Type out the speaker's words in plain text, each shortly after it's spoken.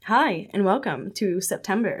Hi, and welcome to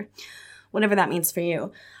September, whatever that means for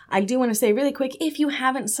you. I do want to say really quick, if you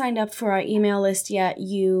haven't signed up for our email list yet,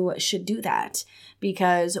 you should do that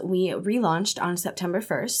because we relaunched on September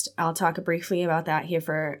 1st. I'll talk briefly about that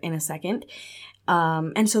here in a second.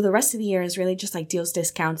 And so the rest of the year is really just like deals,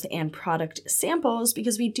 discounts, and product samples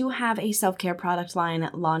because we do have a self-care product line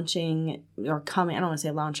launching or coming. I don't want to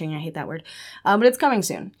say launching. I hate that word. But it's coming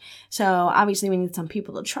soon. So obviously we need some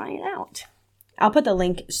people to try it out. I'll put the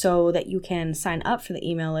link so that you can sign up for the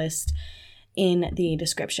email list in the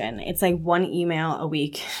description. It's like one email a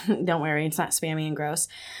week. Don't worry, it's not spammy and gross.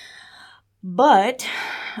 But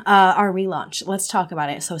our relaunch, let's talk about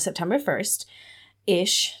it. So September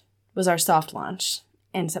 1st-ish was our soft launch,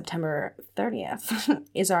 and September 30th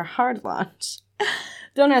is our hard launch.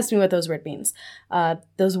 Don't ask me what those words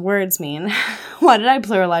mean. Why did I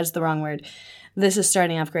pluralize the wrong word? This is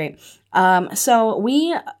starting off great. So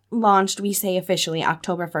we launched, we say officially,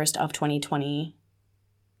 October 1st of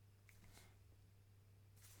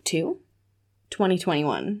 2022?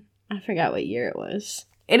 2021. I forgot what year it was.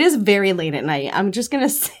 It is very late at night. I'm just going to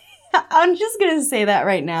say that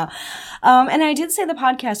right now. And I did say the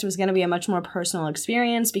podcast was going to be a much more personal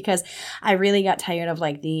experience because I really got tired of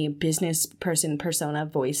like the business person persona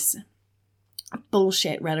voice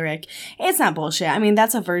bullshit rhetoric. It's not bullshit. I mean,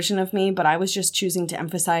 that's a version of me, but I was just choosing to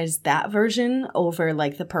emphasize that version over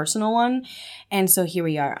like the personal one. And so here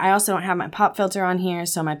we are. I also don't have my pop filter on here,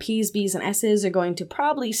 so my P's, B's, and S's are going to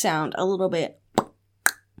probably sound a little bit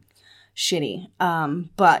shitty.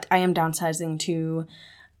 But I am downsizing to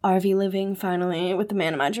RV living finally with the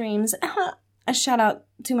man of my dreams. A shout out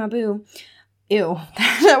to my boo. Ew,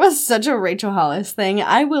 that was such a Rachel Hollis thing.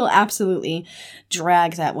 I will absolutely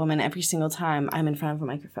drag that woman every single time I'm in front of a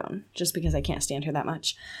microphone, just because I can't stand her that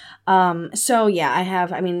much. So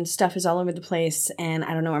yeah, stuff is all over the place, and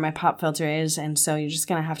I don't know where my pop filter is, and so you're just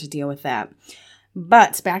gonna have to deal with that.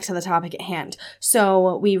 But back to the topic at hand.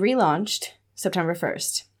 So we relaunched September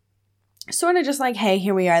 1st. Sort of just like, hey,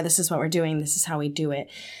 here we are, this is what we're doing, this is how we do it.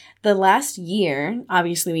 The last year,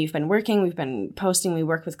 obviously, we've been working, we've been posting, we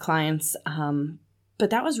work with clients,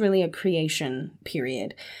 but that was really a creation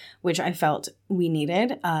period, which I felt we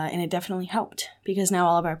needed, and it definitely helped because now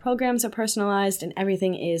all of our programs are personalized and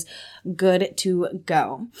everything is good to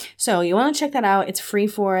go. So you want to check that out. It's free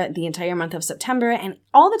for the entire month of September, and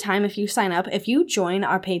all the time if you sign up, if you join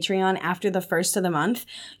our Patreon after the first of the month,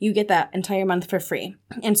 you get that entire month for free.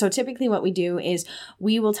 And so typically what we do is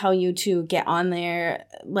we will tell you to get on there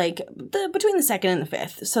like between the 2nd and the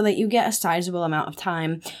 5th so that you get a sizable amount of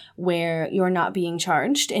time where you're not being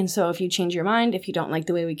charged. And so if you change your mind, if you don't like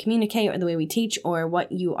the way we communicate or the way we teach or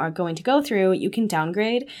what you are going to go through, you can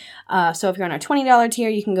downgrade. So if you're on our $20 tier,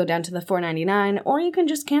 you can go down to the $4.99 or you can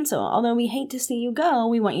just cancel. Although we hate to see you go,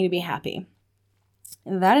 we want you to be happy.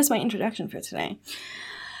 And that is my introduction for today.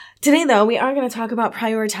 Today, though, we are going to talk about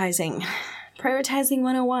prioritizing. Prioritizing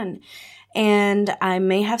 101. And I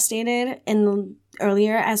may have stated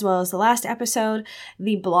earlier, as well as the last episode,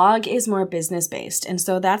 the blog is more business-based. And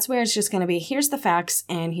so that's where it's just going to be, here's the facts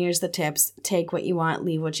and here's the tips. Take what you want,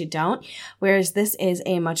 leave what you don't. Whereas this is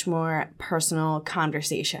a much more personal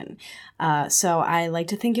conversation. So I like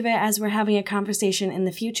to think of it as we're having a conversation in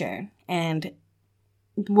the future. And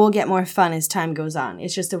we'll get more fun as time goes on.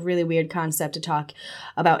 It's just a really weird concept to talk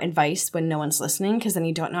about advice when no one's listening, because then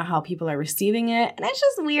you don't know how people are receiving it. And it's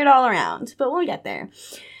just weird all around, but we'll get there.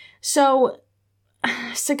 So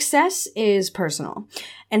success is personal,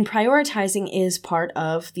 and prioritizing is part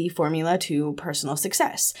of the formula to personal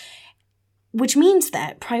success, which means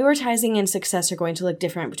that prioritizing and success are going to look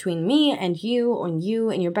different between me and you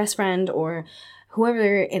and your best friend or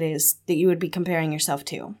whoever it is that you would be comparing yourself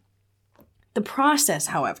to. The process,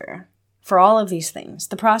 however, for all of these things,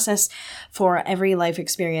 the process for every life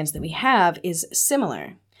experience that we have is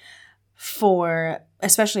similar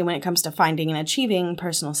especially when it comes to finding and achieving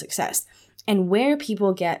personal success. And where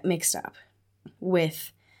people get mixed up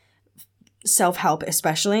with self-help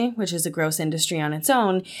especially, which is a gross industry on its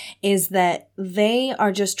own, is that they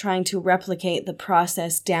are just trying to replicate the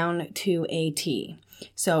process down to a T.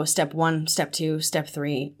 So step 1, step 2, step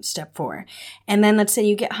 3, step 4. And then let's say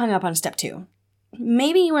you get hung up on step 2.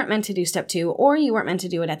 Maybe you weren't meant to do step 2, or you weren't meant to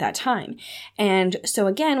do it at that time. And so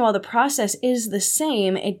again, while the process is the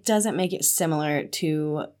same, it doesn't make it similar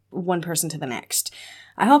to one person to the next.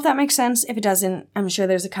 I hope that makes sense. If it doesn't, I'm sure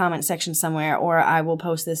there's a comment section somewhere, or I will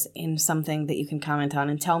post this in something that you can comment on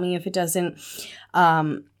and tell me if it doesn't.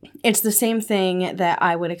 It's the same thing that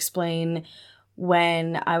I would explain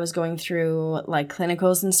when I was going through like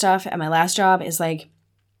clinicals and stuff at my last job, is like,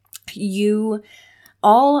 you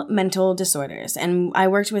all mental disorders. And I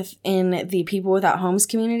worked in the People Without Homes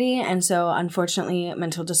community. And so unfortunately,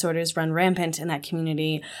 mental disorders run rampant in that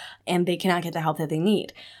community and they cannot get the help that they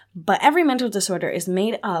need. But every mental disorder is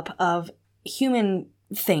made up of human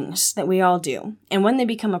things that we all do. And when they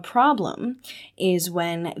become a problem is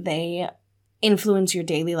when they influence your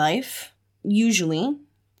daily life, usually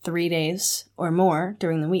 3 days or more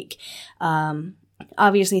during the week.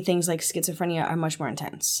 Obviously, things like schizophrenia are much more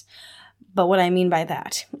intense. But what I mean by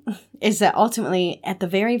that is that ultimately, at the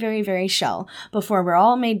very, very, very shell, before we're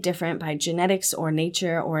all made different by genetics or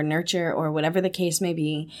nature or nurture or whatever the case may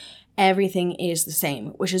be, everything is the same,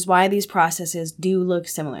 which is why these processes do look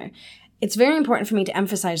similar. It's very important for me to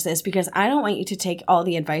emphasize this because I don't want you to take all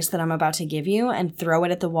the advice that I'm about to give you and throw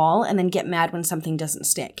it at the wall and then get mad when something doesn't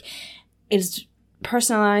stick. It's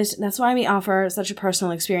personalized. That's why we offer such a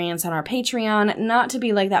personal experience on our Patreon, not to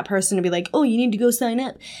be like that person to be like, oh, you need to go sign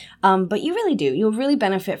up. But you really do. You'll really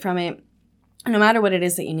benefit from it no matter what it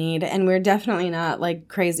is that you need. And we're definitely not like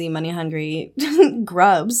crazy money hungry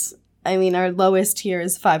grubs. I mean, our lowest tier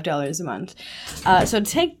is $5 a month. So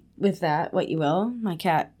take with that what you will. My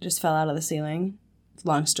cat just fell out of the ceiling.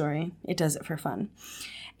 Long story. It does it for fun.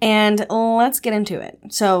 And let's get into it.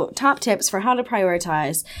 So top tips for how to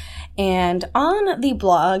prioritize. And on the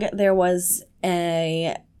blog, there was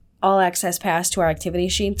a all access pass to our activity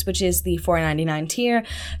sheets, which is the $4.99 tier.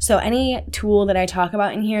 So any tool that I talk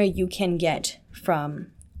about in here, you can get from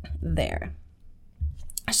there.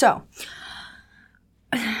 So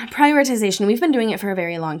prioritization, we've been doing it for a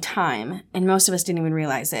very long time, and most of us didn't even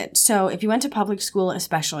realize it. So if you went to public school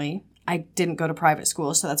especially, I didn't go to private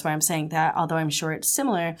school, so that's why I'm saying that, although I'm sure it's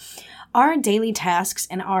similar. Our daily tasks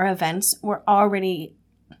and our events were already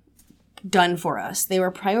done for us. They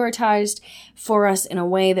were prioritized for us in a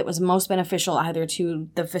way that was most beneficial either to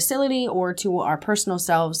the facility or to our personal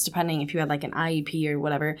selves, depending if you had like an IEP or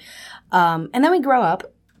whatever. And then we grow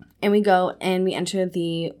up and we go and we enter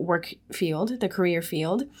the work field, the career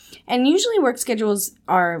field. And usually work schedules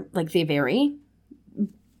are like they vary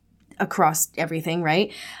across everything,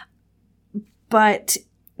 right? But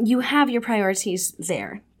you have your priorities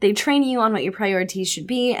there. They train you on what your priorities should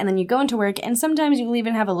be, and then you go into work, and sometimes you'll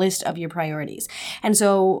even have a list of your priorities. And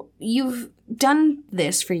so you've done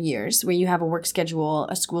this for years, where you have a work schedule,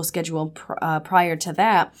 a school schedule prior to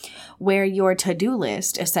that, where your to-do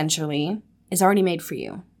list, essentially, is already made for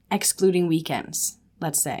you, excluding weekends,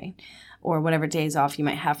 let's say, or whatever days off you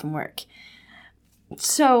might have from work.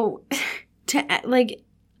 So,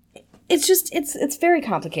 it's very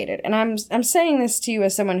complicated. And I'm saying this to you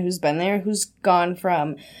as someone who's been there, who's gone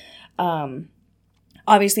from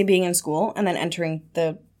obviously being in school and then entering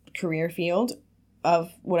the career field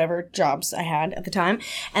of whatever jobs I had at the time,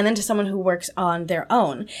 and then to someone who works on their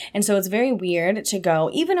own. And so it's very weird to go,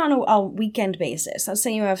 even on a weekend basis. Let's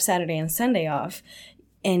say you have Saturday and Sunday off,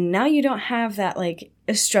 and now you don't have that like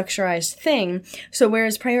a structurized thing. So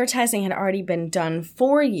whereas prioritizing had already been done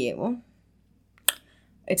for you,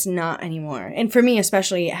 it's not anymore. And for me,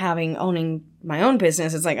 especially owning my own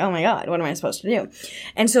business, it's like, oh my God, what am I supposed to do?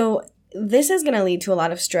 And so this is going to lead to a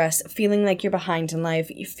lot of stress, feeling like you're behind in life,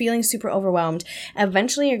 you're feeling super overwhelmed.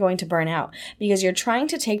 Eventually, you're going to burn out because you're trying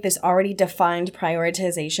to take this already defined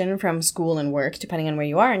prioritization from school and work, depending on where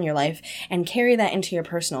you are in your life, and carry that into your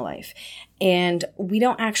personal life. And we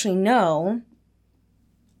don't actually know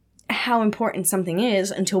how important something is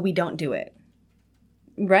until we don't do it.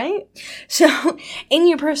 Right? So in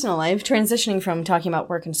your personal life, transitioning from talking about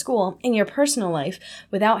work and school, in your personal life,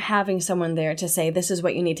 without having someone there to say, this is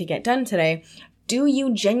what you need to get done today, do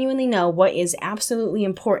you genuinely know what is absolutely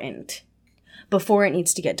important before it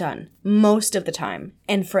needs to get done? Most of the time.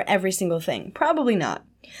 And for every single thing. Probably not.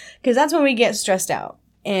 Because that's when we get stressed out.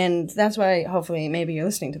 And that's why, hopefully, maybe you're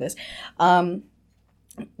listening to this.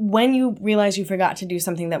 When you realize you forgot to do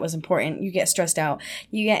something that was important, you get stressed out,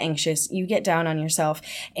 you get anxious, you get down on yourself,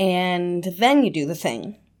 and then you do the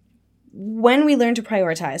thing. When we learn to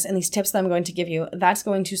prioritize, and these tips that I'm going to give you, that's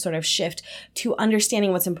going to sort of shift to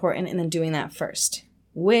understanding what's important and then doing that first.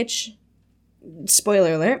 Which,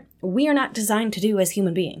 spoiler alert, we are not designed to do as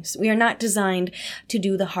human beings. We are not designed to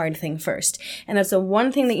do the hard thing first. And that's the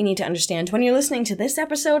one thing that you need to understand when you're listening to this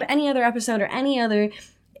episode, any other episode, or any other,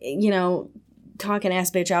 talking ass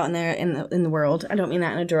bitch out in there in the world. I don't mean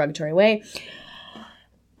that in a derogatory way.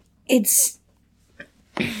 It's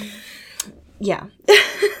yeah.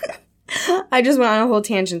 I just went on a whole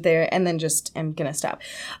tangent there and then just am gonna stop.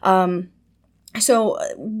 So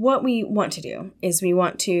what we want to do is we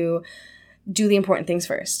want to do the important things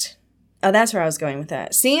first. Oh, that's where I was going with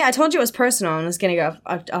that. See, I told you it was personal and I was going to go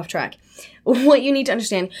off track. What you need to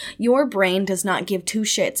understand, your brain does not give two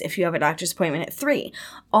shits if you have a doctor's appointment at 3.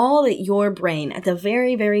 All that your brain, at the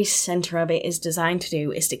very, very center of it, is designed to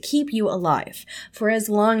do is to keep you alive for as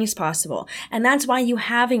long as possible. And that's why you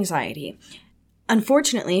have anxiety.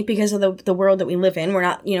 Unfortunately, because of the world that we live in, we're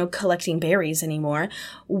not, collecting berries anymore.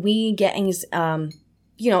 We get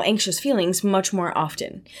anxious feelings much more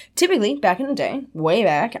often. Typically, back in the day, way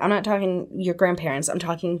back, I'm not talking your grandparents, I'm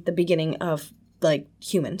talking the beginning of,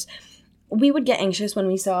 humans. We would get anxious when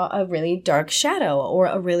we saw a really dark shadow or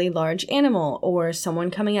a really large animal or someone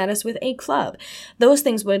coming at us with a club. Those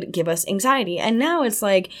things would give us anxiety. And now it's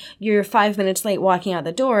like you're 5 minutes late walking out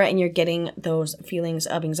the door and you're getting those feelings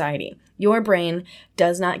of anxiety. Your brain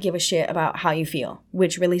does not give a shit about how you feel,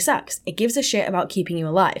 which really sucks. It gives a shit about keeping you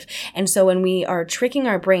alive. And so when we are tricking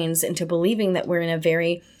our brains into believing that we're in a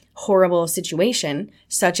very horrible situation,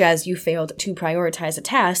 such as you failed to prioritize a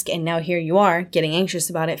task and now here you are getting anxious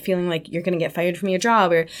about it, feeling like you're going to get fired from your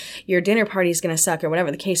job or your dinner party is going to suck or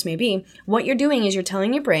whatever the case may be, what you're doing is you're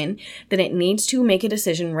telling your brain that it needs to make a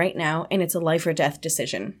decision right now and it's a life or death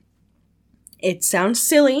decision. It sounds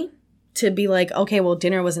silly to be like, okay, well,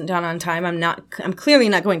 dinner wasn't done on time. I'm clearly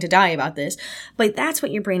not going to die about this, but that's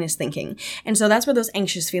what your brain is thinking. And so that's where those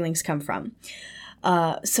anxious feelings come from.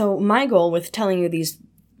 So my goal with telling you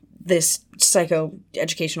this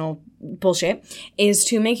psychoeducational bullshit is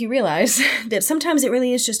to make you realize that sometimes it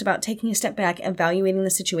really is just about taking a step back, evaluating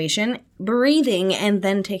the situation, breathing, and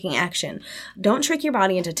then taking action. Don't trick your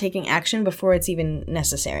body into taking action before it's even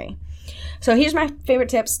necessary. So here's my favorite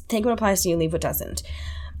tips. Take what applies to you, leave what doesn't.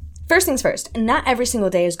 First things first, not every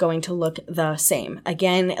single day is going to look the same.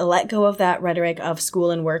 Again, let go of that rhetoric of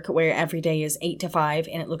school and work where every day is 8 to 5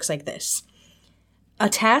 and it looks like this. A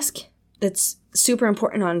task that's super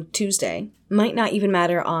important on Tuesday might not even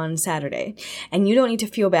matter on Saturday. And you don't need to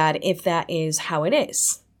feel bad if that is how it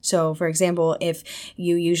is. So, for example, if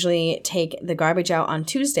you usually take the garbage out on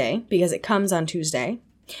Tuesday because it comes on Tuesday,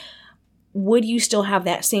 would you still have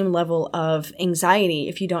that same level of anxiety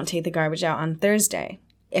if you don't take the garbage out on Thursday,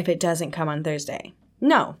 if it doesn't come on Thursday?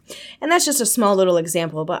 No. And that's just a small little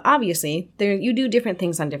example, but obviously you do different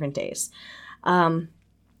things on different days.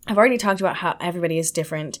 I've already talked about how everybody is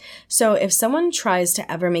different. So if someone tries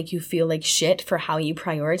to ever make you feel like shit for how you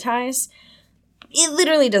prioritize, it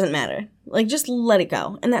literally doesn't matter. Just let it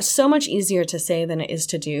go. And that's so much easier to say than it is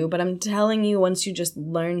to do. But I'm telling you, once you just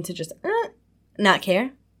learn to just not care,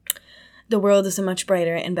 the world is a much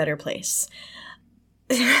brighter and better place.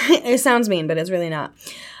 It sounds mean, but it's really not.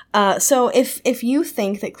 So if you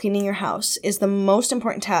think that cleaning your house is the most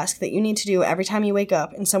important task that you need to do every time you wake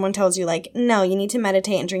up and someone tells you no, you need to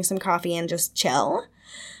meditate and drink some coffee and just chill.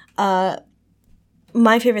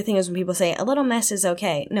 My favorite thing is when people say a little mess is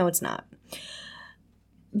okay. No, it's not.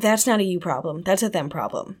 That's not a you problem. That's a them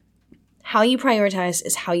problem. How you prioritize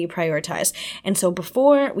is how you prioritize. And so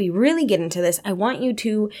before we really get into this, I want you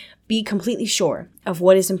to be completely sure of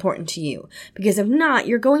what is important to you. Because if not,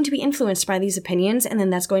 you're going to be influenced by these opinions, and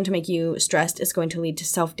then that's going to make you stressed. It's going to lead to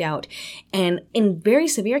self-doubt, and in very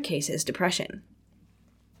severe cases, depression.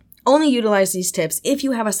 Only utilize these tips if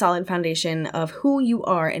you have a solid foundation of who you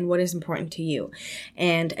are and what is important to you.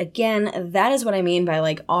 And again, that is what I mean by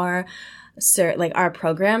our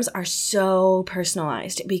programs are so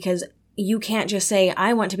personalized, because you can't just say,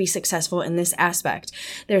 I want to be successful in this aspect.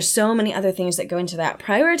 There's so many other things that go into that,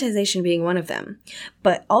 prioritization being one of them,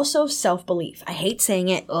 but also self-belief. I hate saying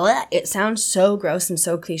it. It sounds so gross and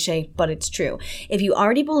so cliche, but it's true. If you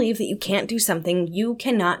already believe that you can't do something, you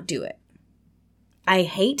cannot do it. I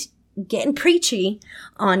hate getting preachy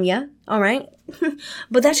on ya, all right?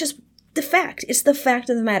 But that's just the fact. It's the fact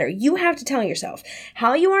of the matter. You have to tell yourself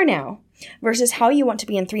how you are now versus how you want to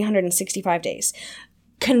be in 365 days.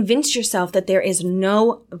 Convince yourself that there is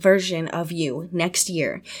no version of you next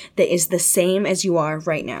year that is the same as you are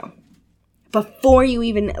right now. Before you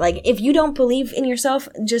even, if you don't believe in yourself,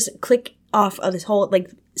 just click off of this whole,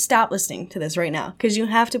 stop listening to this right now. Because you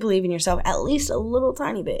have to believe in yourself at least a little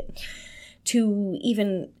tiny bit to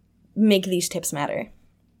even make these tips matter.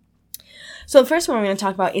 So the first one we're going to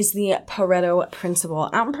talk about is the Pareto principle.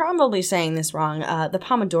 I'm probably saying this wrong. The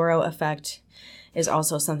Pomodoro effect is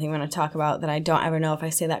also something we're going to talk about that I don't ever know if I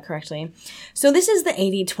say that correctly. So this is the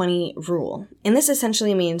 80-20 rule. And this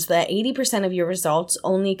essentially means that 80% of your results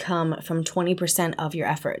only come from 20% of your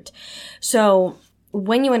effort. So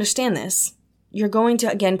when you understand this, you're going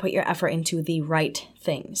to, again, put your effort into the right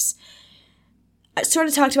things. I sort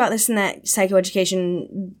of talked about this in that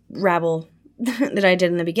psychoeducation rabble that I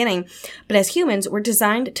did in the beginning. But as humans, we're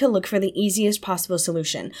designed to look for the easiest possible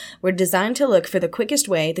solution. We're designed to look for the quickest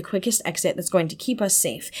way, the quickest exit that's going to keep us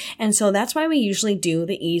safe. And so that's why we usually do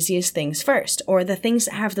the easiest things first, or the things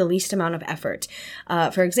that have the least amount of effort.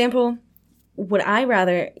 For example, would I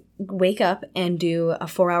rather wake up and do a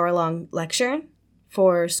 4-hour-long lecture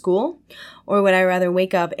for school, or would I rather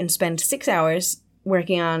wake up and spend 6 hours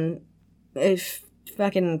working on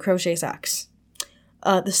fucking crochet socks?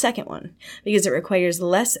 The second one, because it requires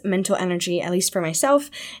less mental energy, at least for myself,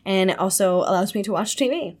 and it also allows me to watch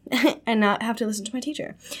TV and not have to listen to my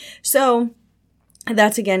teacher. So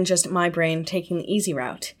that's, again, just my brain taking the easy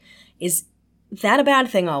route. Is that a bad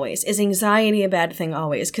thing always? Is anxiety a bad thing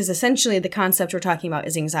always? Because essentially the concept we're talking about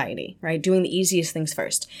is anxiety, right? Doing the easiest things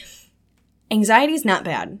first. Anxiety is not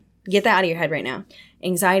bad. Get that out of your head right now.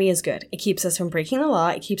 Anxiety is good. It keeps us from breaking the law.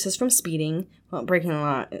 It keeps us from speeding. Well, breaking the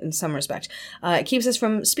law in some respect. It keeps us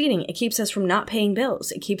from speeding. It keeps us from not paying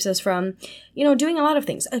bills. It keeps us from, doing a lot of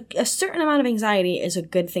things. A certain amount of anxiety is a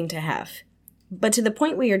good thing to have. But to the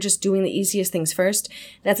point where you're just doing the easiest things first,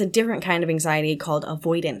 that's a different kind of anxiety called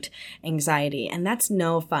avoidant anxiety. And that's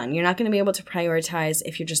no fun. You're not going to be able to prioritize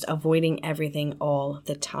if you're just avoiding everything all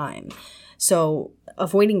the time. So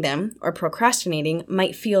avoiding them or procrastinating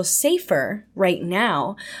might feel safer right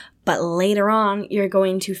now, but later on you're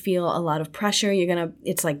going to feel a lot of pressure.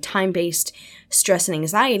 It's like time-based stress and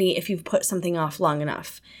anxiety if you've put something off long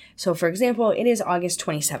enough. So for example, it is August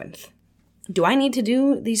 27th. Do I need to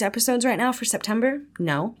do these episodes right now for September?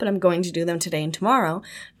 No, but I'm going to do them today and tomorrow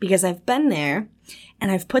because I've been there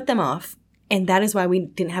and I've put them off. And that is why we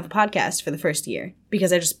didn't have a podcast for the first year,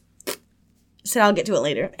 because I just said I'll get to it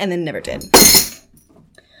later and then never did.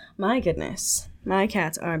 My goodness, my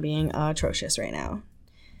cats are being atrocious right now.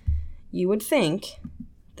 You would think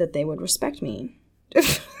that they would respect me.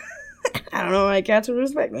 I don't know why cats would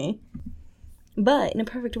respect me. But in a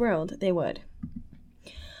perfect world, they would.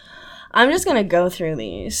 I'm just going to go through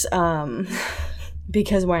these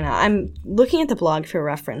because why not? I'm looking at the blog for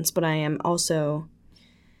reference, but I am also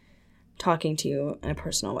talking to you in a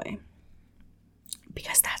personal way.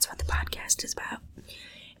 Because that's what the podcast is about.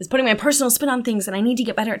 It's putting my personal spin on things, and I need to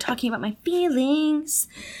get better at talking about my feelings.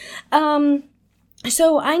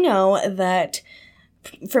 So I know that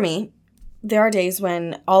for me, there are days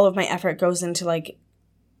when all of my effort goes into like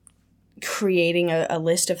creating a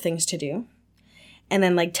list of things to do. And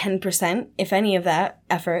then like 10%, if any of that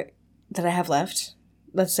effort that I have left,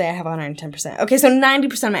 let's say I have 110%. Okay, so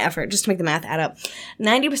 90% of my effort, just to make the math add up,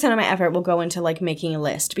 90% of my effort will go into like making a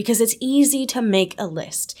list because it's easy to make a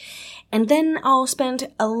list. And then I'll spend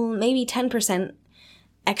maybe 10%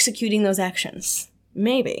 executing those actions.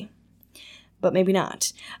 Maybe. But maybe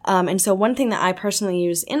not. And so one thing that I personally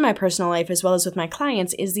use in my personal life as well as with my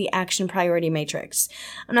clients is the action priority matrix.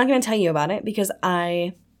 I'm not going to tell you about it because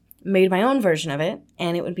I made my own version of it,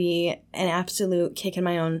 and it would be an absolute kick in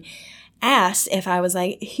my own ass if I was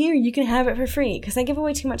like, here, you can have it for free, because I give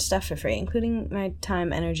away too much stuff for free, including my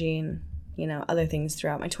time, energy, and, other things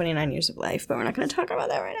throughout my 29 years of life, but we're not going to talk about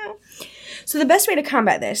that right now. So the best way to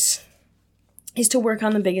combat this is to work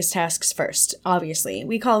on the biggest tasks first, obviously.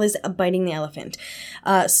 We call this biting the elephant.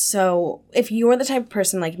 So if you're the type of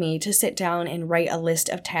person like me to sit down and write a list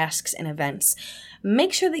of tasks and events,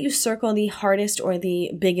 make sure that you circle the hardest or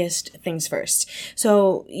the biggest things first.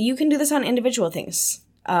 So you can do this on individual things.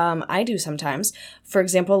 I do sometimes. For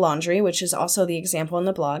example, laundry, which is also the example in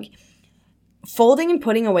the blog. Folding and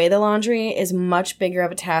putting away the laundry is much bigger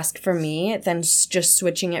of a task for me than just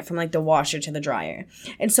switching it from like the washer to the dryer.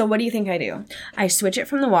 And so what do you think I do? I switch it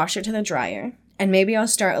from the washer to the dryer. And maybe I'll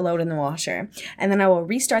start a load in the washer, and then I will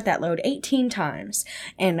restart that load 18 times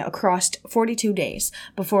and across 42 days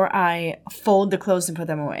before I fold the clothes and put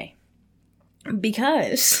them away.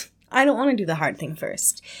 Because I don't want to do the hard thing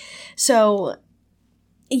first. So,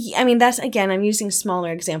 that's, again, I'm using smaller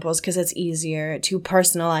examples because it's easier to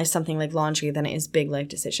personalize something like laundry than it is big life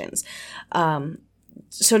decisions.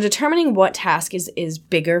 So determining what task is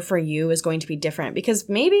bigger for you is going to be different, because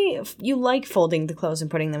maybe you like folding the clothes and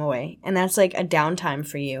putting them away, and that's like a downtime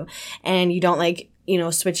for you, and you don't like,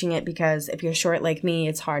 switching it because if you're short like me,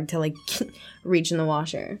 it's hard to like reach in the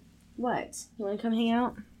washer. What? You want to come hang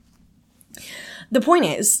out? The point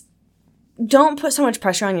is, don't put so much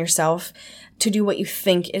pressure on yourself to do what you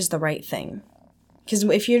think is the right thing. Because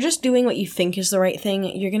if you're just doing what you think is the right thing,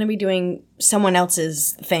 you're going to be doing someone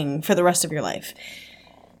else's thing for the rest of your life.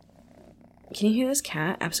 Can you hear this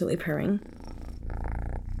cat absolutely purring?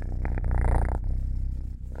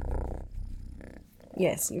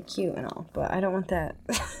 Yes, you're cute and all, but I don't want that.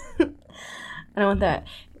 I don't want that.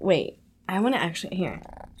 Wait, I want to actually... Here.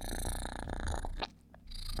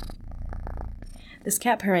 This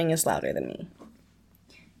cat purring is louder than me.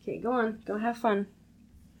 Okay, go on. Go have fun.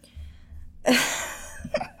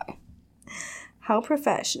 How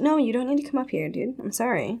professional. No, you don't need to come up here, dude. I'm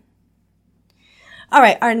sorry. All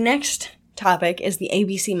right, our next topic is the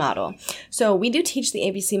ABC model. So we do teach the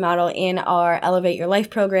ABC model in our Elevate Your Life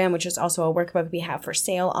program, which is also a workbook we have for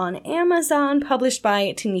sale on Amazon, published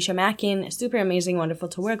by Tanisha Mackin. Super amazing, wonderful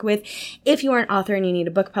to work with. If you are an author and you need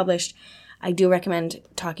a book published, I do recommend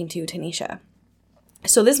talking to Tanisha.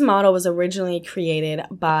 So this model was originally created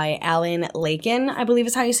by Alan Lakin, I believe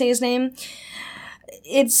is how you say his name.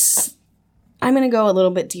 I'm going to go a little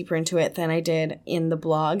bit deeper into it than I did in the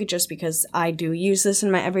blog, just because I do use this in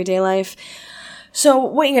my everyday life. So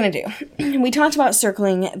what you're going to do, we talked about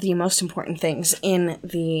circling the most important things in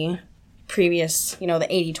the previous, the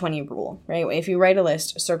 80-20 rule, right? If you write a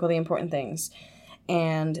list, circle the important things,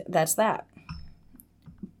 and that's that.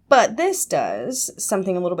 But this does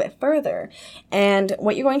something a little bit further. And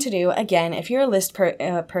what you're going to do, again, if you're a list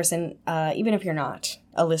person, even if you're not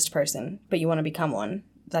a list person, but you want to become one,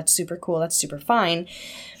 that's super cool, that's super fine.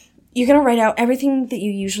 You're going to write out everything that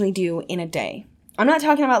you usually do in a day. I'm not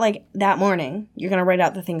talking about like that morning. You're going to write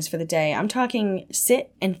out the things for the day. I'm talking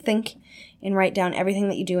sit and think and write down everything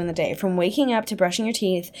that you do in the day, from waking up to brushing your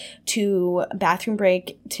teeth to bathroom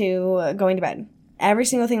break to going to bed. Every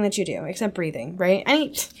single thing that you do, except breathing, right?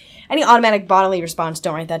 Any automatic bodily response,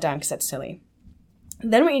 don't write that down because that's silly.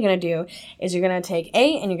 Then what you're going to do is you're going to take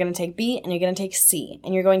A, and you're going to take B, and you're going to take C.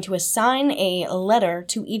 And you're going to assign a letter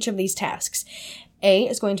to each of these tasks. A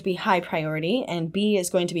is going to be high priority, and B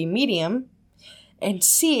is going to be medium, and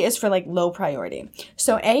C is for like low priority.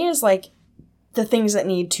 So A is like the things that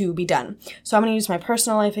need to be done. So I'm going to use my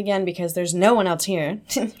personal life again because there's no one else here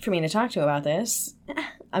for me to talk to about this.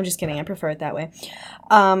 I'm just kidding. I prefer it that way.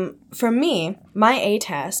 For me, my A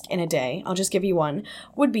task in a day, I'll just give you one,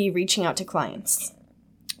 would be reaching out to clients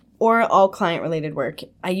or all client-related work.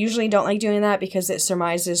 I usually don't like doing that because it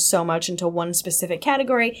surmises so much into one specific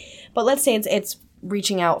category, but let's say it's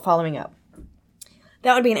reaching out, following up.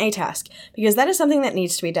 That would be an A task because that is something that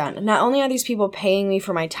needs to be done. Not only are these people paying me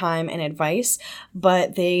for my time and advice,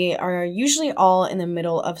 but they are usually all in the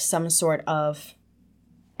middle of some sort of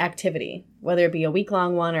activity, whether it be a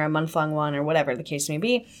week-long one or a month-long one or whatever the case may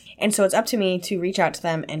be. And so it's up to me to reach out to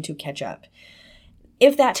them and to catch up.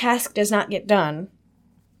 If that task does not get done,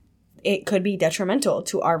 it could be detrimental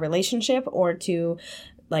to our relationship or to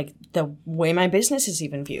like the way my business is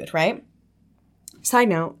even viewed, right? Side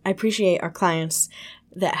note, I appreciate our clients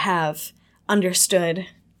that have understood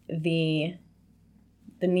the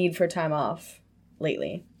need for time off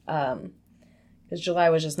lately. Because July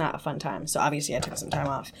was just not a fun time. So obviously I took some time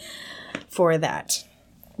off for that.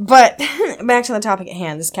 But back to the topic at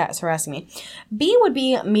hand, this cat is harassing me. B would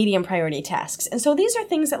be medium priority tasks. And so these are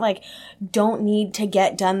things that like don't need to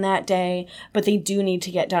get done that day, but they do need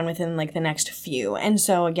to get done within like the next few. And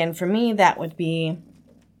so again, for me, that would be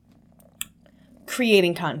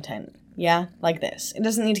creating content. Yeah, like this. It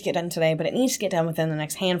doesn't need to get done today, but it needs to get done within the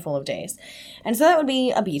next handful of days. And so that would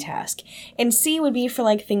be a B task. And C would be for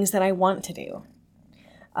like things that I want to do.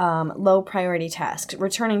 Low priority tasks,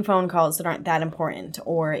 returning phone calls that aren't that important,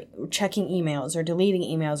 or checking emails, or deleting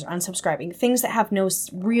emails, or unsubscribing, things that have no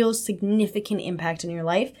real significant impact in your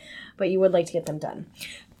life, but you would like to get them done.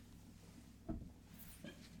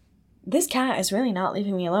 This cat is really not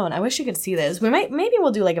leaving me alone. I wish you could see this. Maybe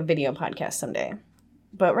we'll do like a video podcast someday,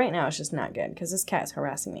 but right now it's just not good because this cat is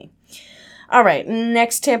harassing me. All right,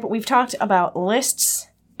 next tip. We've talked about lists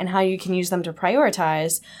and how you can use them to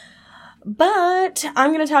prioritize. But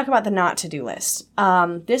I'm going to talk about the not to-do list.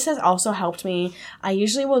 This has also helped me. I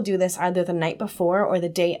usually will do this either the night before or the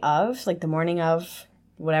day of, like the morning of,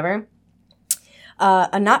 whatever.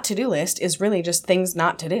 A not to-do list is really just things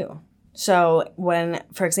not to do. So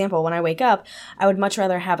for example, when I wake up, I would much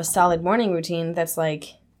rather have a solid morning routine that's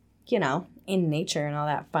like, in nature and all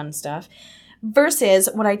that fun stuff, versus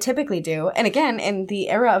what I typically do. And again, in the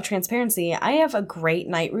era of transparency, I have a great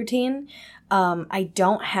night routine. I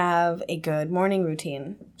don't have a good morning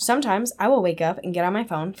routine. Sometimes I will wake up and get on my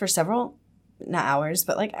phone for several, not hours,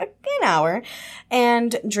 but like an hour,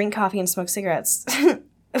 and drink coffee and smoke cigarettes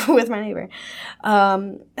with my neighbor.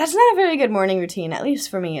 That's not a very good morning routine. At least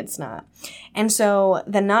for me, it's not. And so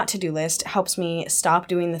the not to-do list helps me stop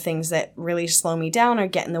doing the things that really slow me down or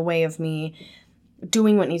get in the way of me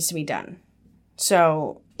doing what needs to be done.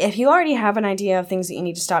 So if you already have an idea of things that you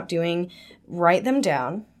need to stop doing, write them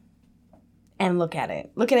down. And look at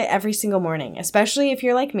it. Look at it every single morning, especially if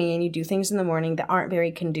you're like me and you do things in the morning that aren't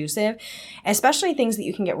very conducive, especially things that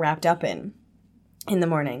you can get wrapped up in the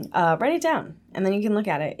morning. Write it down, and then you can look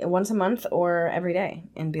at it once a month or every day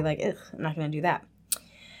and be like, ugh, I'm not going to do that.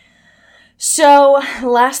 So,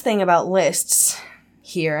 last thing about lists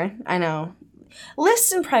here. I know.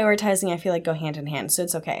 Lists and prioritizing, I feel like, go hand in hand, so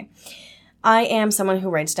it's okay. I am someone who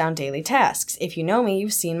writes down daily tasks. If you know me,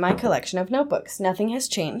 you've seen my collection of notebooks. Nothing has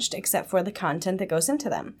changed except for the content that goes into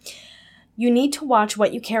them. You need to watch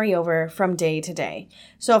what you carry over from day to day.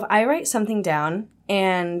 So if I write something down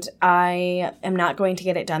and I am not going to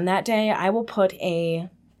get it done that day, I will put a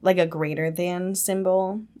greater than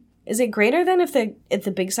symbol. Is it greater than if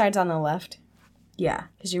the big side's on the left? Yeah,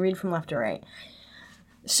 because you read from left to right.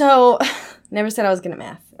 So, never said I was good at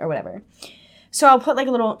math or whatever. So I'll put like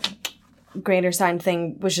a little greater sign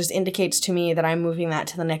thing, which just indicates to me that I'm moving that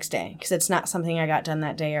to the next day because it's not something I got done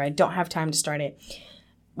that day or I don't have time to start it,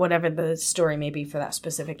 whatever the story may be for that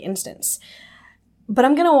specific instance. But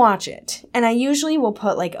I'm going to watch it. And I usually will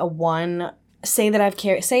put like a 1, say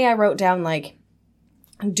I wrote down like,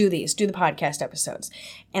 do the podcast episodes.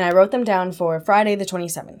 And I wrote them down for Friday the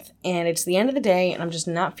 27th. And it's the end of the day and I'm just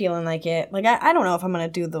not feeling like it. Like, I don't know if I'm going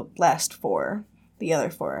to do the last 4, the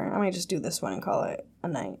other 4. I might just do this one and call it a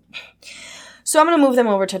night. So I'm going to move them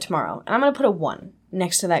over to tomorrow. And I'm going to put a 1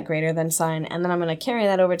 next to that greater than sign. And then I'm going to carry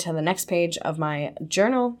that over to the next page of my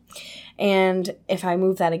journal. And if I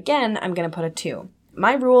move that again, I'm going to put a 2.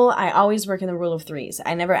 My rule, I always work in the rule of 3s.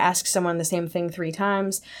 I never ask someone the same thing 3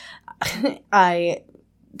 times. I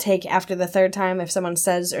take after the 3rd time. If someone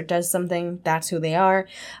says or does something, that's who they are.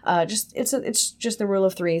 It's just the rule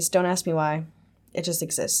of 3s. Don't ask me why. It just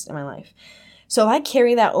exists in my life. So if I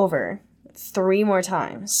carry that over 3 more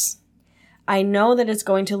times, I know that it's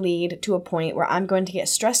going to lead to a point where I'm going to get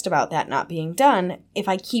stressed about that not being done if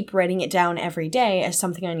I keep writing it down every day as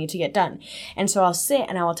something I need to get done. And so I'll sit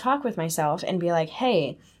and I will talk with myself and be like,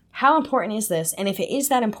 hey, how important is this? And if it is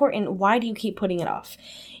that important, why do you keep putting it off?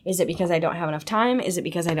 Is it because I don't have enough time? Is it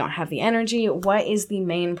because I don't have the energy? What is the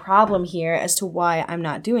main problem here as to why I'm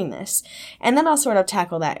not doing this? And then I'll sort of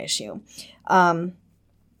tackle that issue. A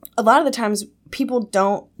lot of the times people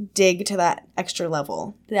don't dig to that extra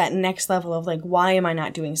level, that next level of like, why am I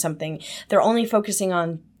not doing something? They're only focusing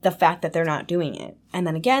on the fact that they're not doing it. And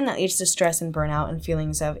then again, that leads to stress and burnout and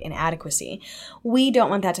feelings of inadequacy. We don't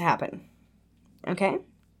want that to happen. Okay?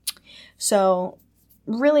 So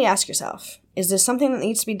really ask yourself, is this something that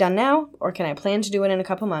needs to be done now, or can I plan to do it in a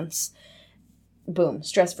couple months? Boom,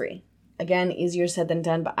 stress-free. Again, easier said than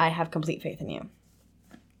done, but I have complete faith in you.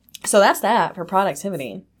 So that's that for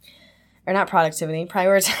productivity. Or not productivity,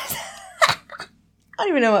 prioritize. I don't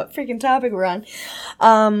even know what freaking topic we're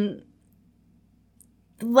on.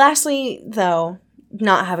 Lastly, though,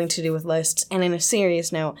 not having to do with lists, and in a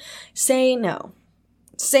serious note, say no.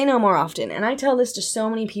 Say no more often. And I tell this to so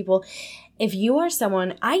many people. If you are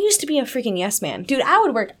someone, I used to be a freaking yes man. Dude, I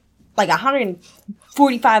would work like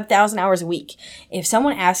 145,000 hours a week. If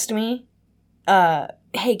someone asked me,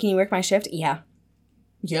 hey, can you work my shift? Yeah.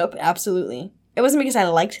 Yep, absolutely. It wasn't because I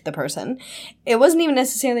liked the person. It wasn't even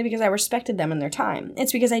necessarily because I respected them and their time.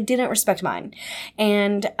 It's because I didn't respect mine.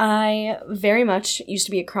 And I very much used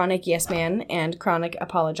to be a chronic yes man and chronic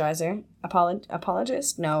apologizer.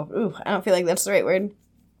 Apologist? No. I don't feel like that's the right word.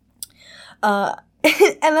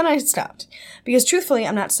 And then I stopped. Because truthfully,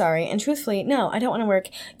 I'm not sorry. And truthfully, no, I don't want to work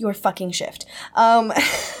your fucking shift.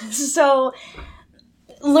 So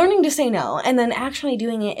learning to say no and then actually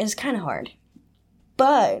doing it is kind of hard.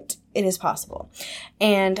 But it is possible.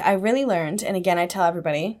 And I really learned, and again, I tell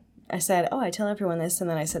everybody, I tell everyone this, and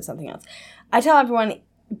then I said something else. I tell everyone,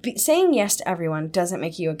 saying yes to everyone doesn't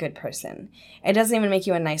make you a good person. It doesn't even make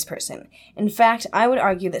you a nice person. In fact, I would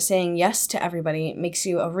argue that saying yes to everybody makes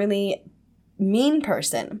you a really mean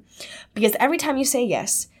person. Because every time you say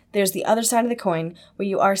yes, there's the other side of the coin where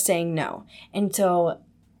you are saying no. And so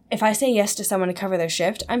if I say yes to someone to cover their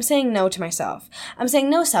shift, I'm saying no to myself. I'm saying,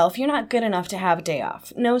 no, self, you're not good enough to have a day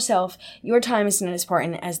off. No, self, your time isn't as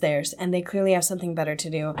important as theirs, and they clearly have something better to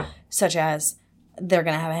do, such as they're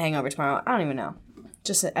going to have a hangover tomorrow. I don't even know.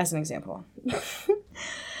 Just as an example.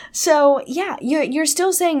 So, yeah, you're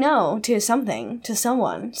still saying no to something, to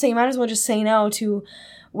someone. So you might as well just say no to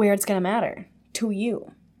where it's going to matter, to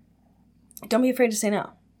you. Don't be afraid to say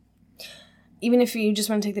no. Even if you just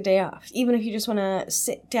want to take the day off. Even if you just want to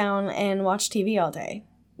sit down and watch TV all day.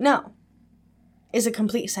 No. Is a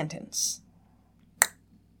complete sentence.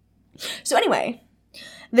 So anyway,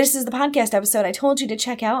 this is the podcast episode I told you to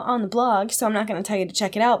check out on the blog, so I'm not going to tell you to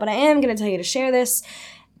check it out, but I am going to tell you to share this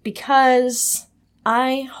because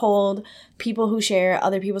I hold people who share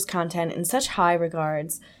other people's content in such high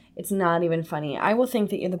regards. It's not even funny. I will think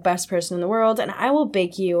that you're the best person in the world, and I will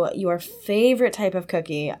bake you your favorite type of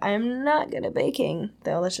cookie. I am not good at baking,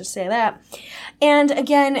 though, let's just say that. And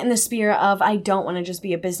again, in the spirit of I don't want to just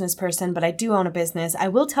be a business person, but I do own a business, I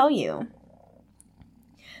will tell you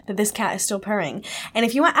that this cat is still purring. And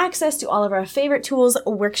if you want access to all of our favorite tools,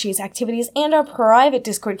 worksheets, activities, and our private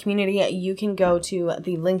Discord community, you can go to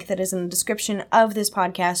the link that is in the description of this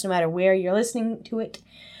podcast, no matter where you're listening to it.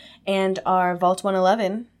 And our Vault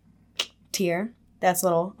 111 tier, that's a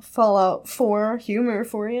little Fallout 4 humor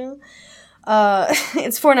for you.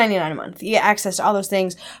 It's $4.99 a month. You get access to all those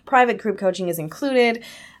things. Private group coaching is included.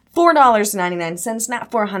 $4.99,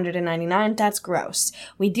 not $499. That's gross.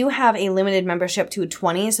 We do have a limited membership to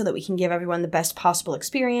 20 so that we can give everyone the best possible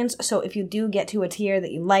experience. So if you do get to a tier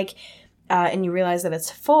that you like and you realize that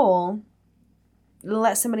it's full,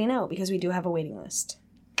 let somebody know because we do have a waiting list.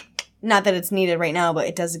 Not that it's needed right now, but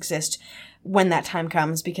it does exist when that time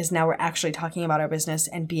comes because now we're actually talking about our business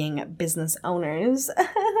and being business owners.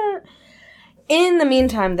 In the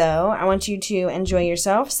meantime, though, I want you to enjoy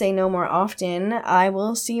yourself, say no more often. I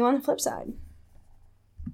will see you on the flip side.